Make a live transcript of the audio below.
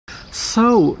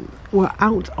So we're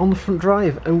out on the front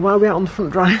drive, and why are we out on the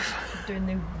front drive? Doing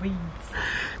the weeds.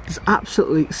 There's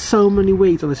absolutely so many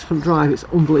weeds on this front drive, it's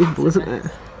unbelievable, isn't it?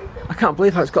 I can't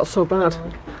believe how it's got so bad.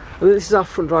 I mean, this is our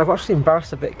front drive. We're actually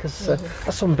embarrassed a bit because there's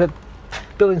some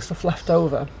building stuff left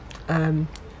over. But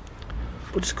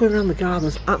just going around the garden,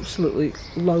 there's absolutely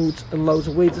loads and loads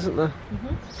of weeds, isn't there?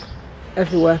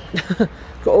 Everywhere.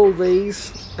 Got all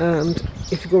these, and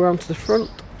if you go around to the front,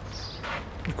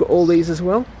 you've got all these as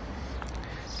well,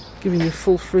 giving you a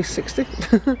full 360.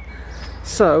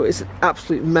 So it's an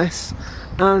absolute mess,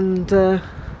 and you're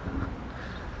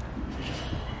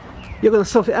going to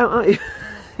sort it out, aren't you?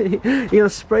 You're going to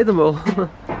spray them all.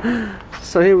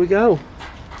 So here we go.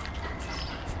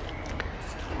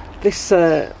 This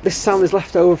sand is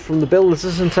left over from the builders,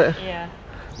 isn't it? Yeah.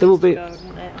 They'll be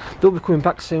coming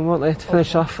back soon, won't they, to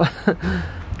finish off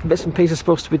bits and pieces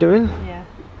supposed to be doing. Yeah.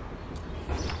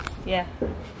 Yeah.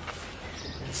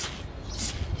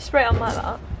 Spray it on like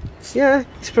that. Yeah, you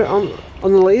spray it on the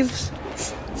leaves.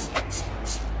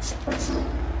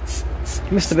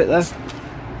 Missed a bit there.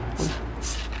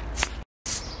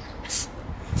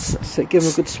 That's it, give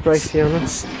them a good spray, Fiona.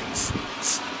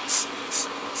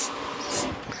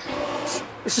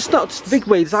 It's just not just big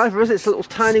weeds either, is it? It's little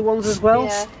tiny ones as well.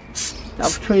 Yeah.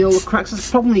 Out between all the cracks. That's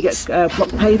the problem when you get block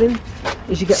paving,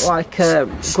 is you get like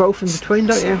growth in between,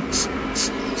 don't you? It's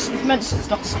meant to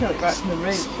stop and kill it right from the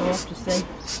root, so we'll have to see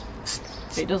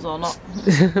if it does or not.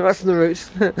 Right from the roots.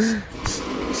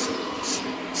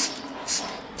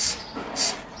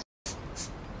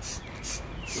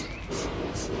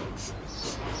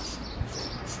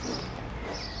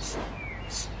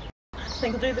 I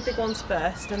think I'll do the big ones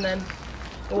first and then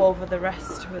go over the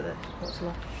rest with what's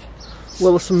left.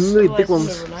 Well, there's some really big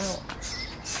ones. Run out.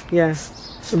 Yeah,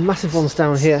 some massive ones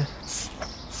down here.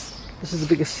 This is the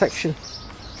biggest section.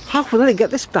 How can they get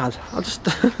this bad? I just...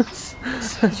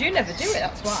 Because you never do it,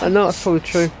 that's why. I know, that's probably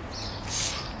true.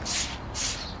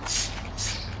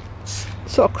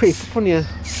 Sort of creep up on you.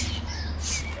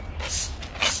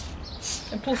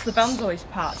 And plus the van's always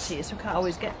parked here, so we can't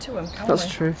always get to them, can we? That's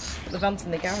true. The van's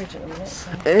in the garage at the minute.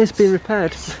 So. It is being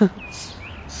repaired.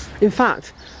 In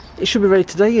fact, it should be ready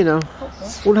today, you know.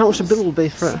 Wonder how much the bill will be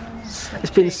for it.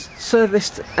 It's been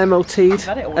serviced, MOT'd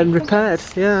and repaired,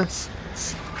 yeah.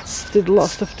 Did a lot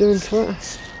of stuff doing to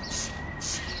it.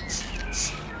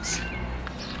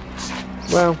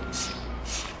 Wow.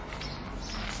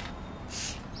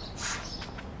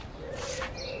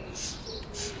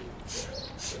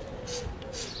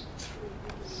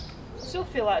 I still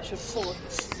feel like I should pull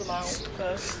some out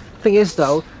first. Thing is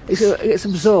though, it's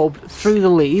absorbed through the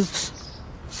leaves.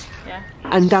 Yeah.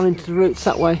 And down into the roots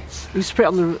that way. If you spray it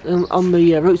on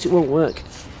the roots, it won't work.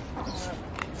 Well,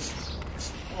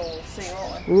 we'll see,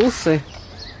 won't we? We'll see. You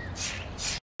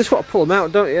just want to pull them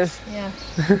out, don't you? Yeah.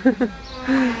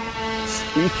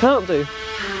 But you can't do. It's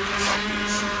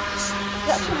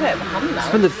actually hurting my hand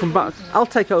now. When they come back, I'll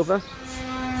take over.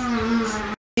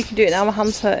 You can do it now, my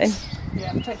hand's hurting. Yeah,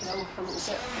 I'm taking over for a little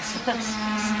bit.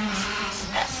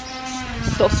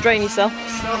 Sort of strain yourself. No,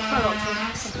 try not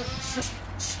to.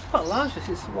 Quite large, this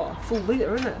is what, a full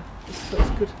litre, isn't it? It's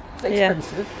good. It's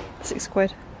expensive. Yeah.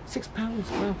 £6. £6,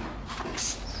 wow.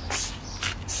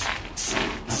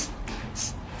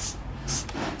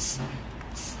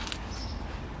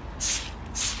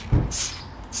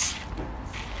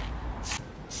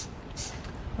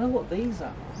 I know what these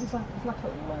are. These are like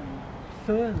little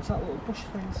ferns, like little bush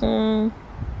things.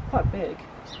 Quite big.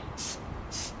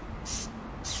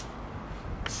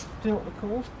 Do you know what they're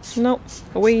called? Nope,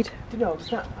 a weed. Do you know,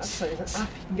 there's an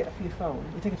app you can get for your phone.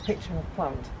 You take a picture of a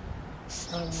plant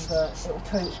and it will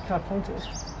tell you which kind of plant it is.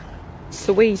 It's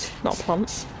a weed, not a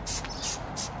plant.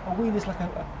 A weed is like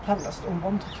a plant that's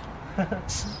unwanted.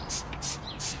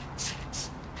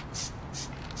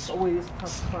 A weed is a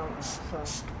plant, so...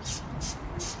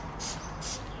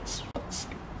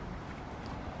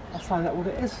 I'll find out what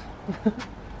it is.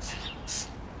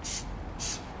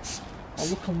 I'll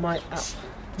look on my app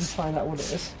and find out what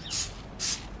it is.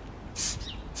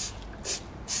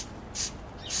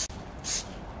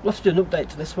 We'll have to do an update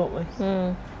to this, won't we?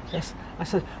 Yes, I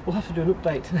said we'll have to do an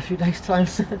update in a few days' time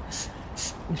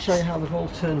and show you how they've all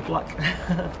turned black.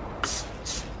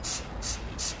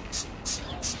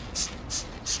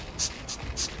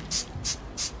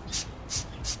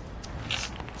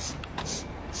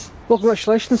 Well,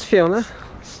 congratulations, Fiona.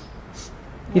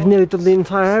 You've nearly done the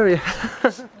entire area.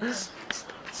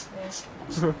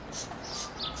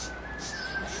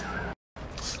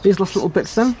 These last little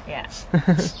bits then? Yeah.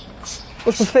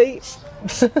 What's my feet?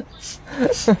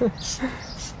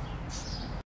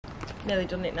 Nearly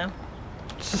done it now.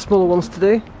 Just the smaller ones to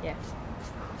do? Yes.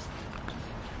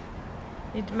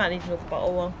 You might need another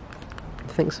bottle one. I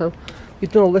think so.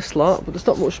 You've done all this lot, but there's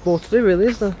not much more to do really,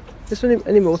 is there? Is there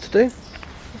any more to do?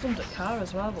 There's under the car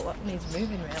as well, but that needs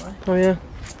moving really. Oh yeah.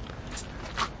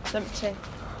 It's empty.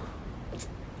 It's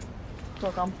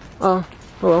all gone. Oh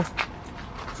well.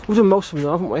 We've done most of them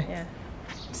though, haven't we? Yeah.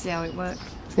 See how it works.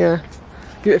 Yeah.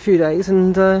 Give it a few days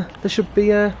and they should be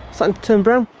starting to turn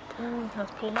brown.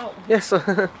 Let's pull them out. Yes.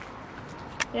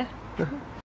 Yeah.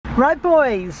 Right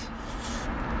boys.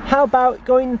 How about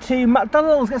going to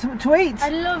McDonald's, get something to eat? I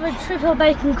love a triple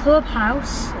bacon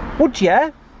clubhouse. Would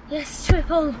you? Yes,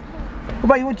 triple.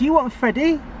 What do you want,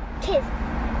 Freddie? Cheese.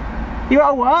 You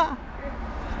want a what?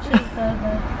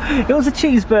 Cheeseburger. It was a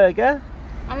cheeseburger.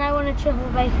 And I want a triple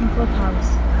bacon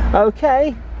clubhouse.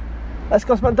 Okay. Let's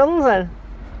go to McDonald's then.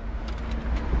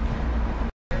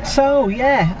 So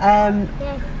yeah,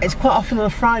 it's quite often on a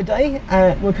Friday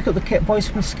when we pick up the boys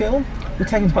from school. We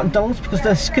take them to McDonald's because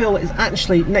their school is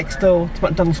actually next door to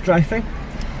McDonald's drive-thru.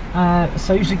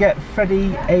 So I usually get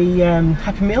Freddie a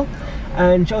Happy Meal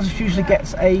and Joseph usually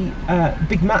gets a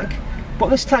Big Mac. But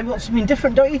this time you want something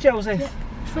different, don't you, Joseph? Yeah.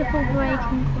 Triple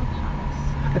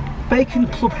bacon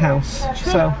clubhouse. A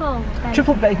bacon clubhouse.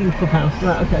 Triple bacon clubhouse.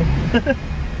 Right, okay.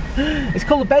 It's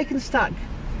called a bacon stack.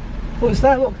 Oh, it's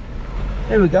there, look.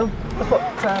 There we go.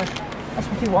 That's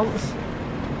what he wants.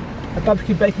 A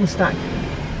barbecue bacon stack.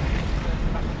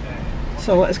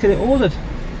 So let's get it ordered.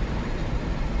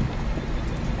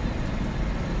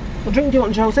 What drink do you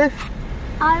want, Joseph?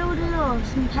 I ordered all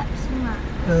some Pepsi Max.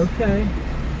 Okay.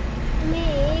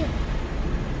 Me.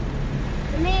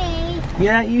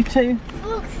 Yeah, you too.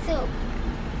 Frog soup.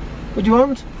 What do you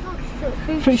want? Frog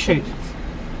soup. Fruit shoot.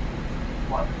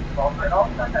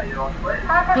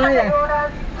 Hiya.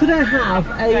 Could I have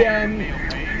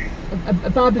a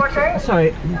barbecue?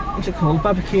 Sorry, what's it called?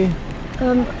 Barbecue.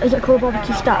 Is it called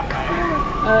barbecue stack?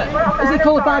 Is it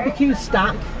called a barbecue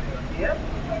stack?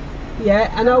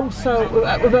 Yeah, and also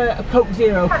with a Coke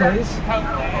Zero, please.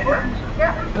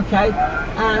 Okay,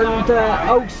 and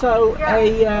also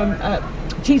a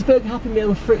cheeseburger Happy Meal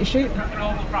with fruit shoot.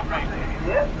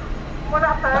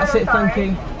 That's it, thank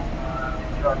you.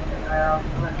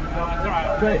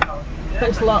 Great,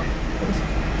 thanks a lot.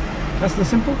 That's the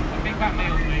simple.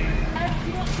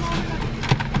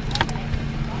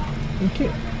 Thank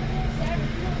you.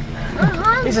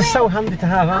 These are so handy to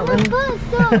have, aren't they?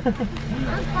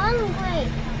 I'm hungry.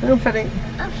 I'm Freddie.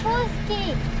 I'm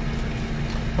thirsty.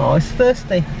 Oh, it's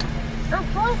thirsty. I'm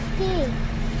thirsty.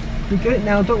 You get it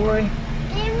now, don't worry.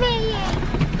 Give me it.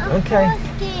 I'm Okay.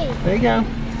 thirsty. There you go.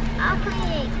 I'll put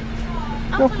it.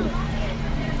 Go.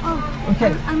 Oh,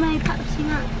 Okay. I made Pepsi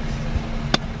Max.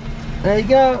 There you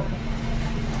go.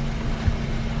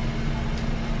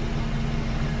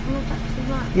 I made Pepsi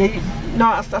Max. Yeah, no,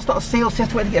 that's not a seal, so you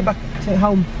have to wait to get back to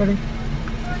home, Freddie.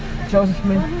 Joseph,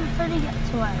 come Where in. did Freddie get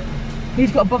to away?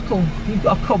 He's got a bottle, you've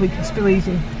got a cup, he can spill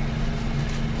easy.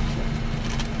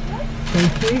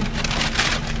 Thank you.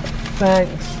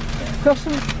 Thanks. Got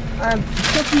some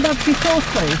barbecue sauce,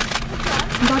 please.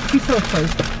 Some barbecue sauce,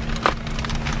 please.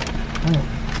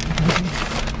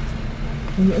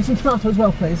 And some tomato as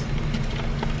well, please.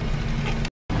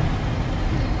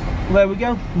 There we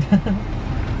go.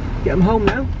 Get them home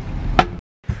now.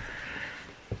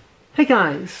 Hey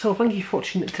guys, so thank you for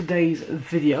watching today's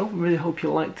video. Really hope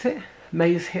you liked it.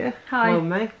 May is here. Hi. Hello,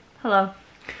 May. Hello.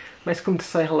 May's come to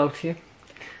say hello to you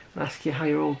and ask you how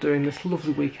you're all doing this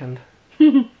lovely weekend.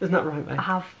 Isn't that right, May? I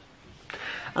have.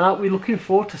 And aren't we looking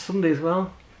forward to Sunday as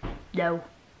well? No,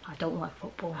 I don't like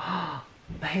football.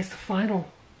 Here's the final.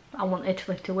 I want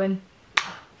Italy to win.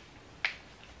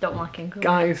 Don't like England.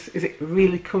 Guys, is it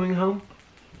really coming home?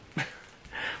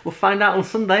 We'll find out on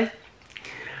Sunday.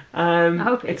 I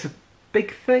hope it's a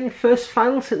big thing. First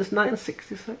final since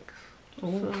 1966. So,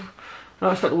 no,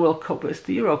 it's not the World Cup, but it's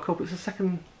the Euro Cup. It's the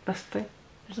second best thing.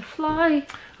 There's a fly.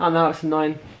 Oh no, it's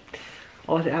annoying.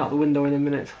 I'll let it out the window in a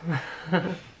minute.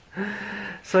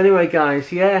 So anyway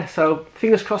guys, yeah, so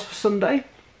fingers crossed for Sunday.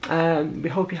 We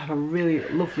hope you have a really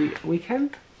lovely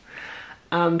weekend.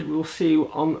 And we'll see you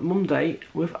on Monday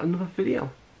with another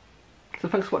video. So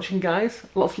thanks for watching guys.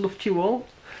 Lots of love to you all.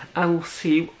 And we'll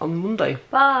see you on Monday.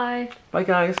 Bye. Bye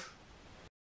guys.